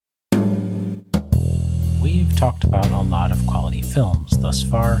talked about a lot of quality films thus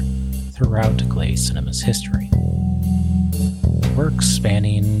far throughout Glazed Cinema's history. Works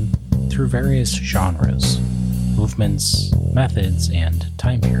spanning through various genres, movements, methods, and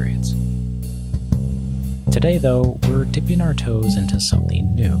time periods. Today, though, we're dipping our toes into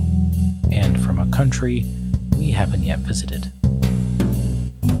something new, and from a country we haven't yet visited.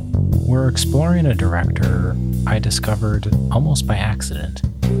 We're exploring a director I discovered almost by accident,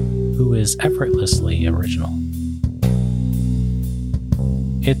 who is effortlessly original.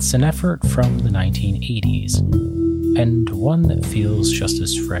 It's an effort from the 1980s, and one that feels just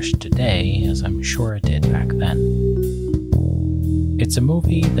as fresh today as I'm sure it did back then. It's a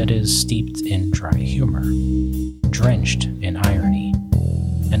movie that is steeped in dry humor, drenched in irony,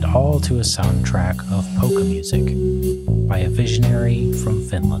 and all to a soundtrack of polka music by a visionary from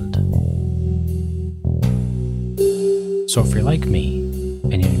Finland. So if you're like me,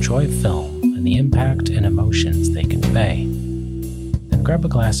 and you enjoy film and the impact and emotions they convey, then grab a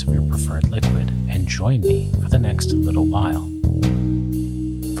glass of your preferred liquid and join me for the next little while.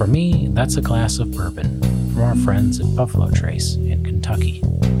 For me, that's a glass of bourbon from our friends at Buffalo Trace in Kentucky.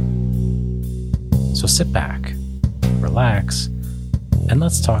 So sit back, relax, and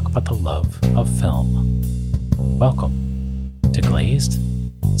let's talk about the love of film. Welcome to Glazed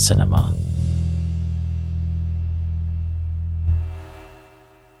Cinema.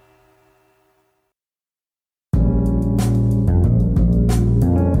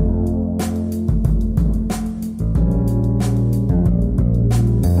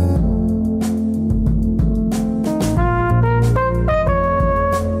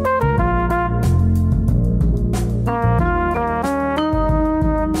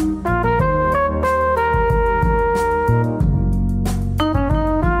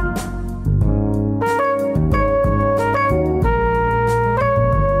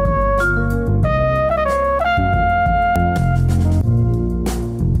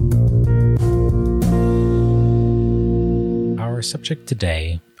 Our subject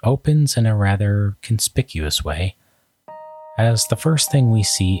today opens in a rather conspicuous way, as the first thing we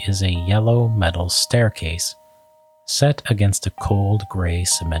see is a yellow metal staircase set against a cold gray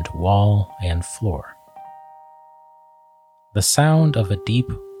cement wall and floor. The sound of a deep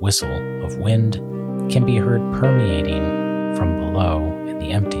whistle of wind can be heard permeating from below in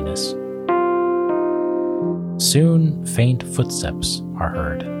the emptiness. Soon, faint footsteps are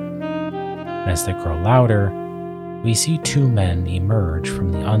heard, and as they grow louder, we see two men emerge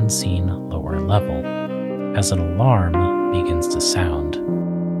from the unseen lower level as an alarm begins to sound.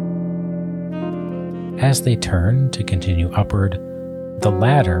 As they turn to continue upward, the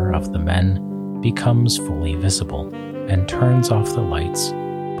latter of the men becomes fully visible and turns off the lights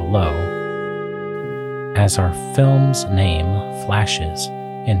below as our film's name flashes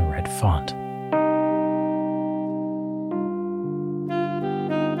in red font.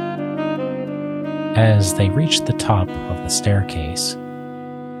 As they reach the top of the staircase,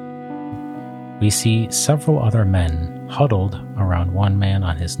 we see several other men huddled around one man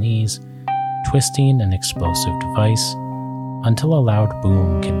on his knees, twisting an explosive device until a loud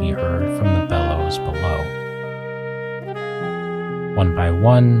boom can be heard from the bellows below. One by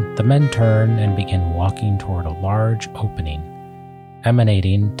one, the men turn and begin walking toward a large opening,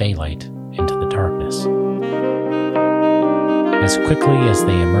 emanating daylight into the darkness. As quickly as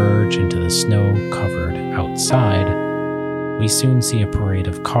they emerge into the snow-covered outside, we soon see a parade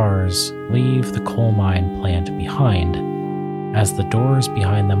of cars leave the coal mine plant behind as the doors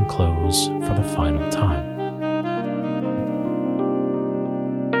behind them close for the final time.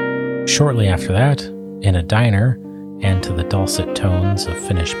 Shortly after that, in a diner, and to the dulcet tones of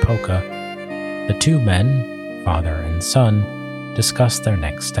Finnish polka, the two men, father and son, discuss their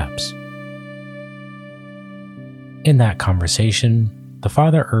next steps. In that conversation, the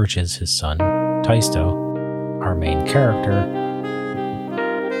father urges his son, Taisto, our main character,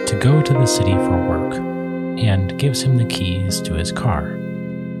 to go to the city for work and gives him the keys to his car.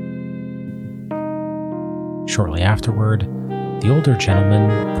 Shortly afterward, the older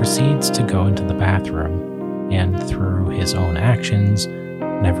gentleman proceeds to go into the bathroom and, through his own actions,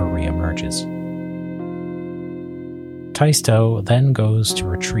 never reemerges. Taisto then goes to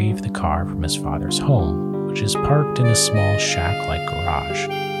retrieve the car from his father's home, which is parked in a small shack-like garage.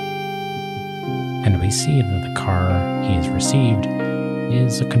 And we see that the car he has received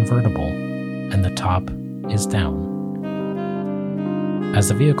is a convertible, and the top is down. As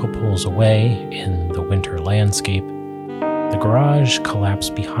the vehicle pulls away in the winter landscape, the garage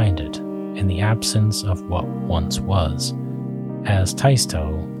collapsed behind it in the absence of what once was, as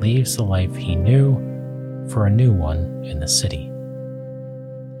Taisto leaves the life he knew for a new one in the city.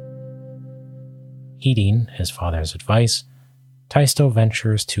 Heeding his father's advice, Taisto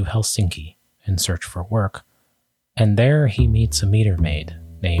ventures to Helsinki in search for work, and there he meets a meter maid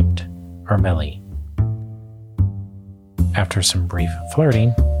named Ariel. After some brief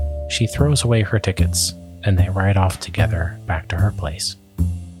flirting, she throws away her tickets, and they ride off together back to her place.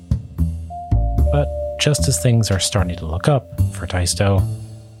 But just as things are starting to look up for Taisto,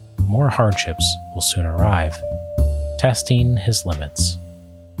 more hardships will soon arrive, testing his limits.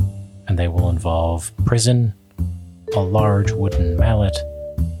 And they will involve prison, a large wooden mallet,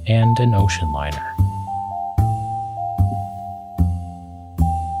 and an ocean liner.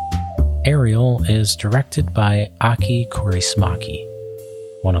 Ariel is directed by Aki Kaurismaki,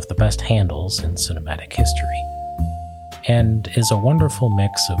 one of the best handles in cinematic history, and is a wonderful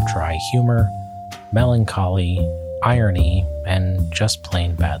mix of dry humor, melancholy, irony, and just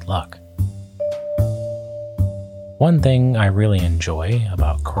plain bad luck. One thing I really enjoy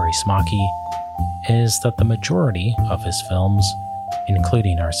about Kaurismaki is that the majority of his films,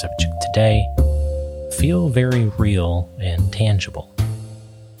 including our subject today, feel very real and tangible.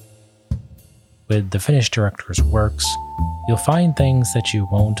 With the Finnish director's works, you'll find things that you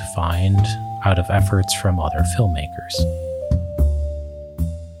won't find out of efforts from other filmmakers.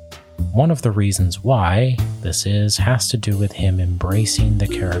 One of the reasons why this has to do with him embracing the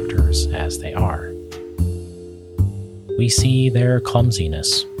characters as they are. We see their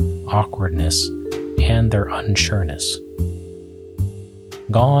clumsiness, awkwardness, and their unsureness.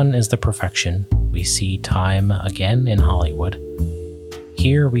 Gone is the perfection we see time again in Hollywood.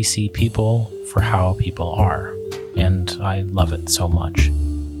 Here we see people for how people are, and I love it so much.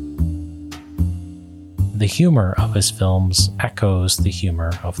 The humor of his films echoes the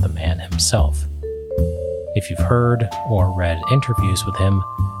humor of the man himself. If you've heard or read interviews with him,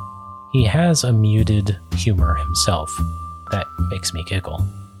 he has a muted humor himself that makes me giggle,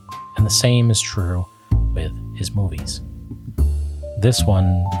 and the same is true with his movies. This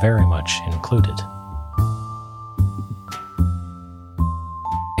one very much included.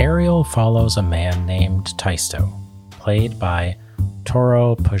 Ariel follows a man named Taisto, played by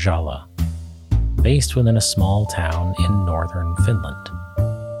Turo Pajala, based within a small town in northern Finland.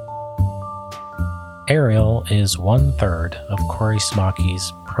 Ariel is 1/3 of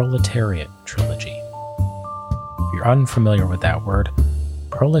Kaurismaki's Proletariat trilogy. If you're unfamiliar with that word,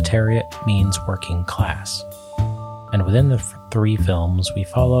 proletariat means working class. And within the 3 films, we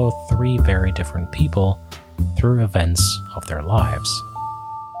follow 3 very different people through events of their lives.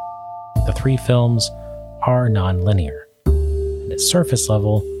 The 3 films are non-linear, and at surface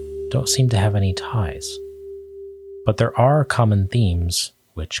level don't seem to have any ties. But there are common themes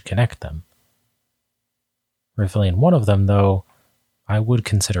which connect them. Revealing one of them, though, I would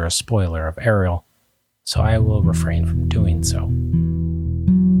consider a spoiler of Ariel, so I will refrain from doing so.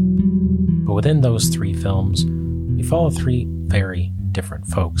 But within those 3 films, we follow 3 very different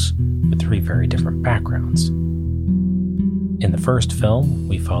folks with 3 very different backgrounds. In the first film,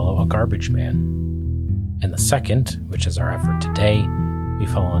 we follow a garbage man. In the second, which is our effort today, we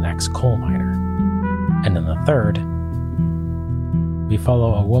follow an ex-coal miner. And in the third, we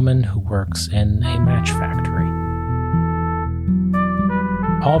follow a woman who works in a match factory.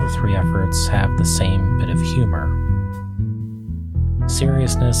 All the 3 efforts have the same bit of humor,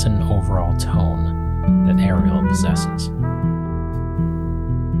 seriousness, and overall tone that Ariel possesses.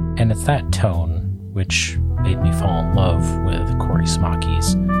 And it's that tone which made me fall in love with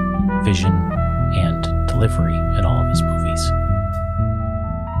Kaurismaki's vision and delivery in all of his movies.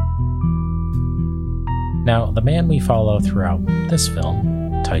 Now, the man we follow throughout this film,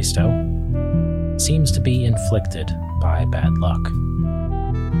 Taisto, seems to be inflicted by bad luck.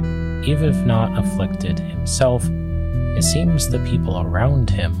 Even if not afflicted himself, it seems the people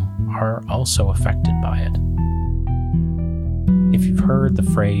around him are also affected by it. If you've heard the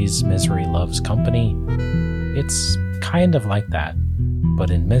phrase misery loves company, it's kind of like that,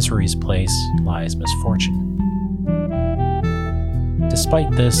 but in misery's place lies misfortune. Despite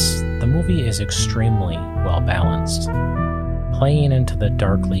this, the movie is extremely well balanced, playing into the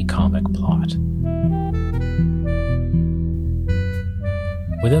darkly comic plot.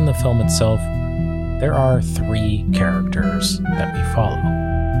 Within the film itself, there are 3 characters that we follow.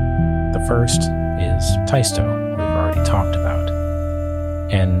 The first is Taisto, who we've already talked about,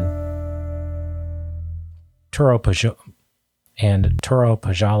 and Turo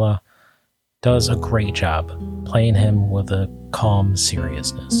Pajala does a great job playing him with a calm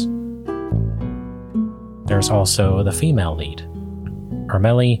seriousness. There's also the female lead,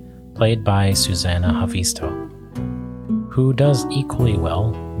 Ariel, played by Susanna Haavisto, who does equally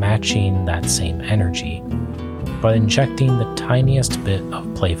well matching that same energy, but injecting the tiniest bit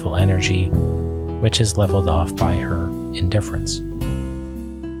of playful energy which is leveled off by her indifference.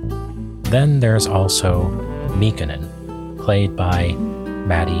 Then there's also Mikkonen, played by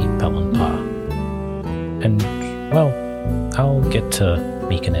Maddie Pellenpää. And, well, I'll get to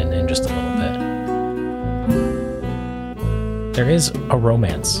Mikkonen in just a little bit. There is a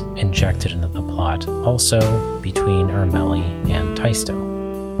romance injected into the plot, also between Ermeli and Taisto.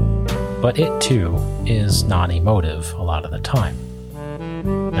 But it, too, is non-emotive a lot of the time.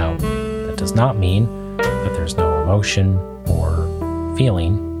 Now, that does not mean that there's no emotion or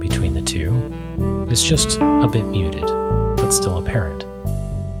feeling between the two. It's just a bit muted, but still apparent.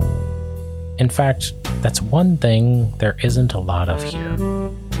 In fact, that's one thing there isn't a lot of here.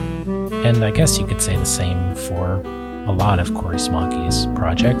 And I guess you could say the same for a lot of Kaurismaki's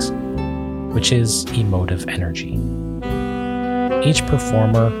projects, which is emotive energy. Each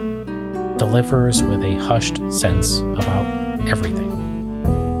performer delivers with a hushed sense about everything,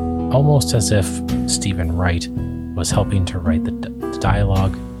 almost as if Stephen Wright was helping to write the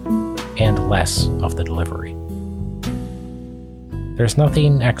dialogue and less of the delivery. There's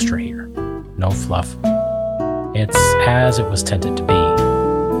nothing extra here, no fluff. It's as it was intended to be,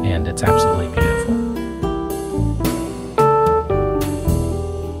 and it's absolutely beautiful.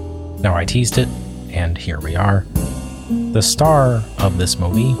 Now I teased it, and here we are. The star of this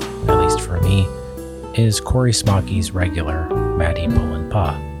movie, at least for me, is Kaurismaki's regular Maddie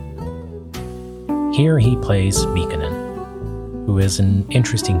Pellenpää. Here he plays Mikkonen, who is an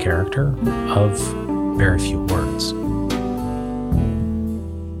interesting character of very few words.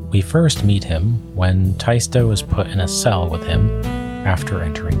 We first meet him when Taisto is put in a cell with him after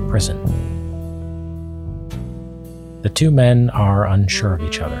entering prison. The two men are unsure of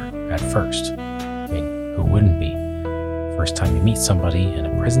each other at first. I mean, who wouldn't be? First time you meet somebody in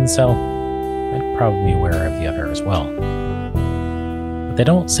a prison cell, I'd probably be aware of the other as well. But they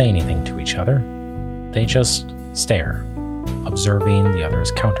don't say anything to each other. They just stare, observing the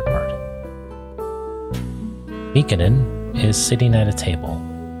other's counterpart. Mikkonen is sitting at a table,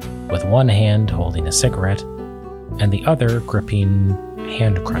 with one hand holding a cigarette and the other gripping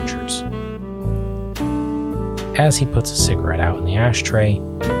hand crunchers. As he puts a cigarette out in the ashtray,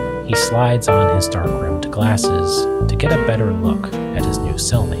 he slides on his dark-rimmed glasses to get a better look at his new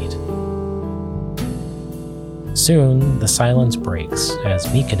cellmate. Soon, the silence breaks as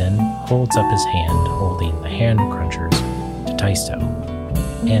Mikkonen holds up his hand holding the hand crunchers to Taisto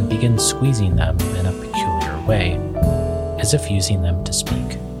and begins squeezing them in a peculiar way, as if using them to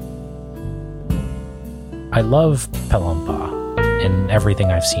speak. I love Pellenpää in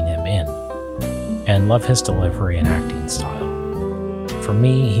everything I've seen him in, and love his delivery and acting style. For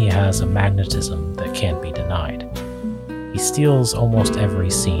me, he has a magnetism that can't be denied. He steals almost every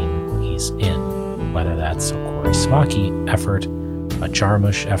scene he's in, whether that's a Kaurismaki effort, a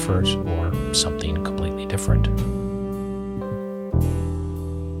Jarmusch effort, or something completely different.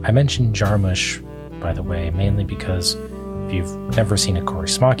 I mentioned Jarmusch, by the way, mainly because if you've never seen a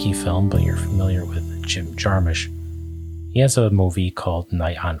Kaurismaki film, but you're familiar with Jim Jarmusch, he has a movie called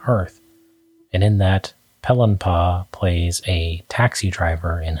Night on Earth, and in that, Pellenpää plays a taxi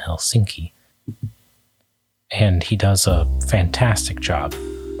driver in Helsinki. And he does a fantastic job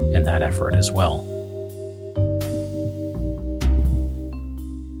in that effort as well.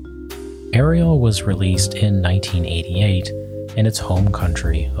 Ariel was released in 1988 in its home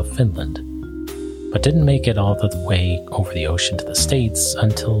country of Finland, but didn't make it all the way over the ocean to the States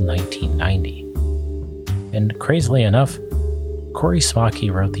until 1990. And crazily enough,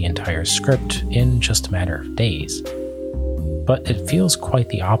 Kaurismaki wrote the entire script in just a matter of days. But it feels quite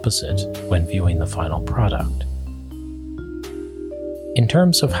the opposite when viewing the final product. In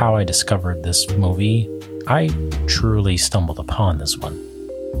terms of how I discovered this movie, I truly stumbled upon this one,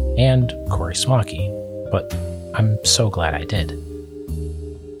 and Kaurismaki, but I'm so glad I did.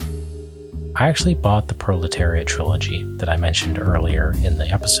 I actually bought the Proletariat trilogy that I mentioned earlier in the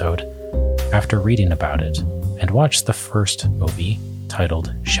episode after reading about it, and watched the first movie,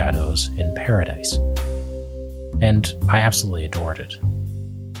 titled Shadows in Paradise. And I absolutely adored it.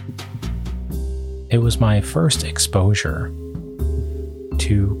 It was my first exposure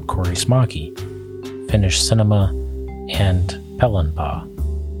to Kaurismaki, Finnish cinema, and Pellenpää.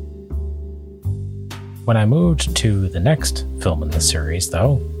 When I moved to the next film in the series,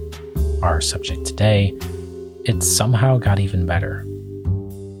 though, our subject today, it somehow got even better.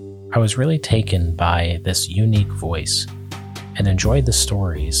 I was really taken by this unique voice and enjoyed the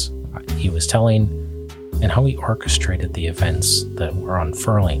stories he was telling and how he orchestrated the events that were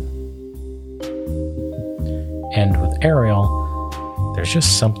unfurling. And with Ariel, there's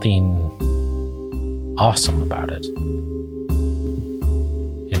just something awesome about it.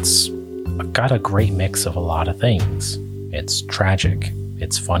 It's got a great mix of a lot of things. It's tragic,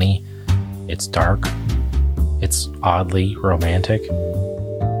 it's funny, it's dark, it's oddly romantic,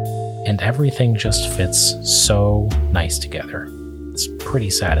 and everything just fits so nice together. It's pretty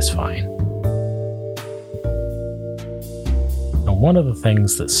satisfying. Now, one of the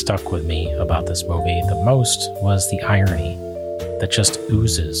things that stuck with me about this movie the most was the irony that just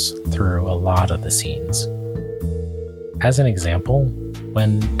oozes through a lot of the scenes. As an example,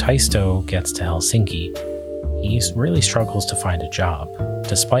 when Taisto gets to Helsinki, he really struggles to find a job,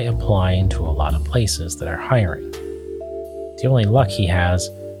 despite applying to a lot of places that are hiring. The only luck he has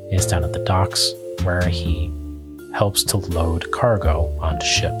is down at the docks, where he helps to load cargo onto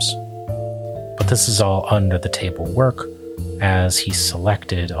ships. But this is all under the table work, as he's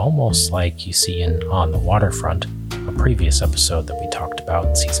selected almost like you see in On the Waterfront, a previous episode that we talked about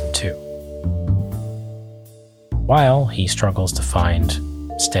in Season 2. While he struggles to find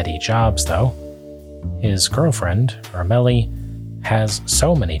steady jobs, though, his girlfriend, Armeli, has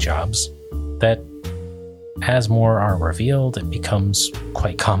so many jobs that as more are revealed, it becomes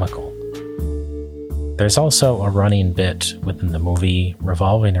quite comical. There's also a running bit within the movie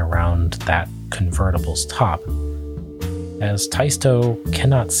revolving around that convertible's top, as Taisto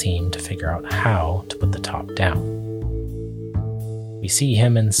cannot seem to figure out how to put the top down. We see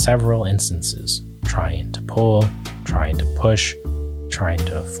him in several instances, trying to pull, trying to push, trying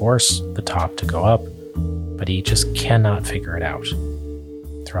to force the top to go up, but he just cannot figure it out.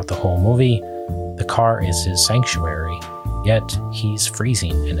 Throughout the whole movie, the car is his sanctuary, yet he's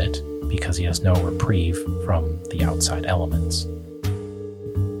freezing in it because he has no reprieve from the outside elements.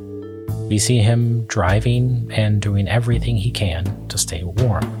 We see him driving and doing everything he can to stay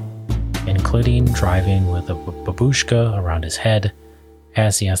warm, including driving with a babushka around his head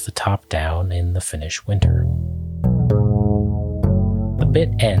as he has the top down in the Finnish winter. The bit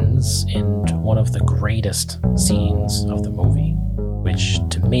ends in one of the greatest scenes of the movie, which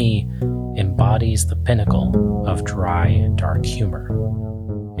to me embodies the pinnacle of dry, dark humor.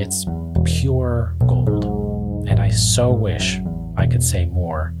 It's pure gold, and I so wish I could say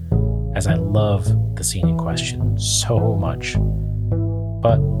more, as I love the scene in question so much.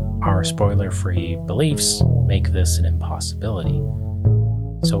 But our spoiler-free beliefs make this an impossibility.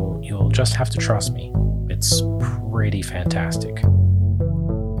 So you'll just have to trust me. It's pretty fantastic.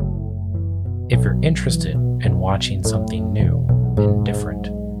 If you're interested in watching something new and different,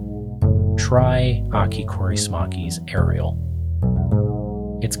 try Aki Kaurismaki's Ariel.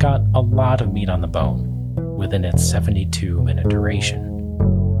 It's got a lot of meat on the bone within its 72-minute duration,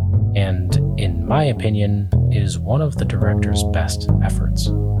 and in my opinion, is one of the director's best efforts.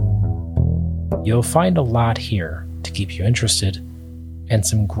 You'll find a lot here to keep you interested, and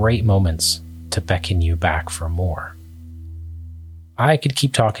some great moments to beckon you back for more. I could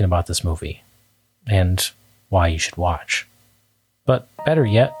keep talking about this movie, and why you should watch. But better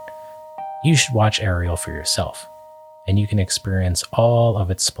yet, you should watch Ariel for yourself, and you can experience all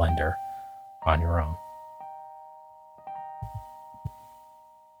of its splendor on your own.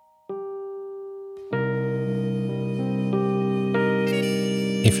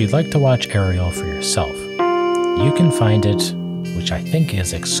 If you'd like to watch Ariel for yourself, you can find it, which I think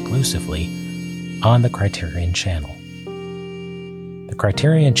is exclusively, on the Criterion Channel. The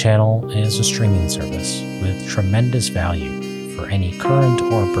Criterion Channel is a streaming service with tremendous value for any current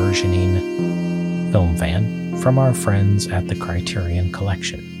or burgeoning film fan from our friends at the Criterion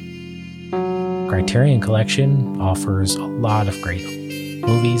Collection. Criterion Collection offers a lot of great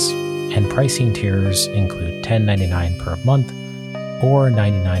movies, and pricing tiers include $10.99 per month or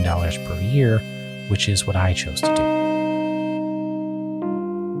 $99 per year, which is what I chose to do.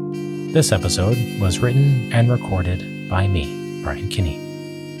 This episode was written and recorded by me, Brian Kinney,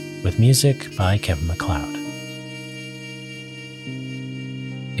 with music by Kevin MacLeod.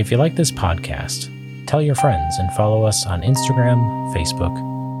 If you like this podcast, tell your friends and follow us on Instagram, Facebook,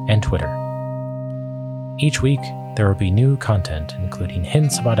 and Twitter. Each week, there will be new content, including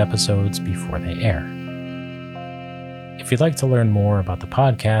hints about episodes before they air. If you'd like to learn more about the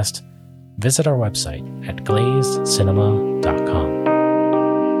podcast, visit our website at glazedcinema.com.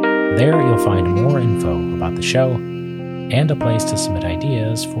 There you'll find more info about the show and a place to submit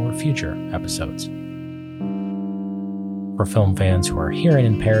ideas for future episodes. For film fans who are hearing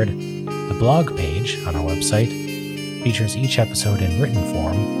impaired, the blog page on our website features each episode in written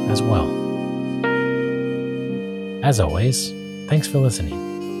form as well. As always, thanks for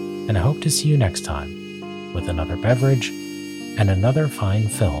listening, and I hope to see you next time with another beverage and another fine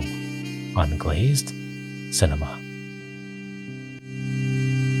film on Glazed Cinema.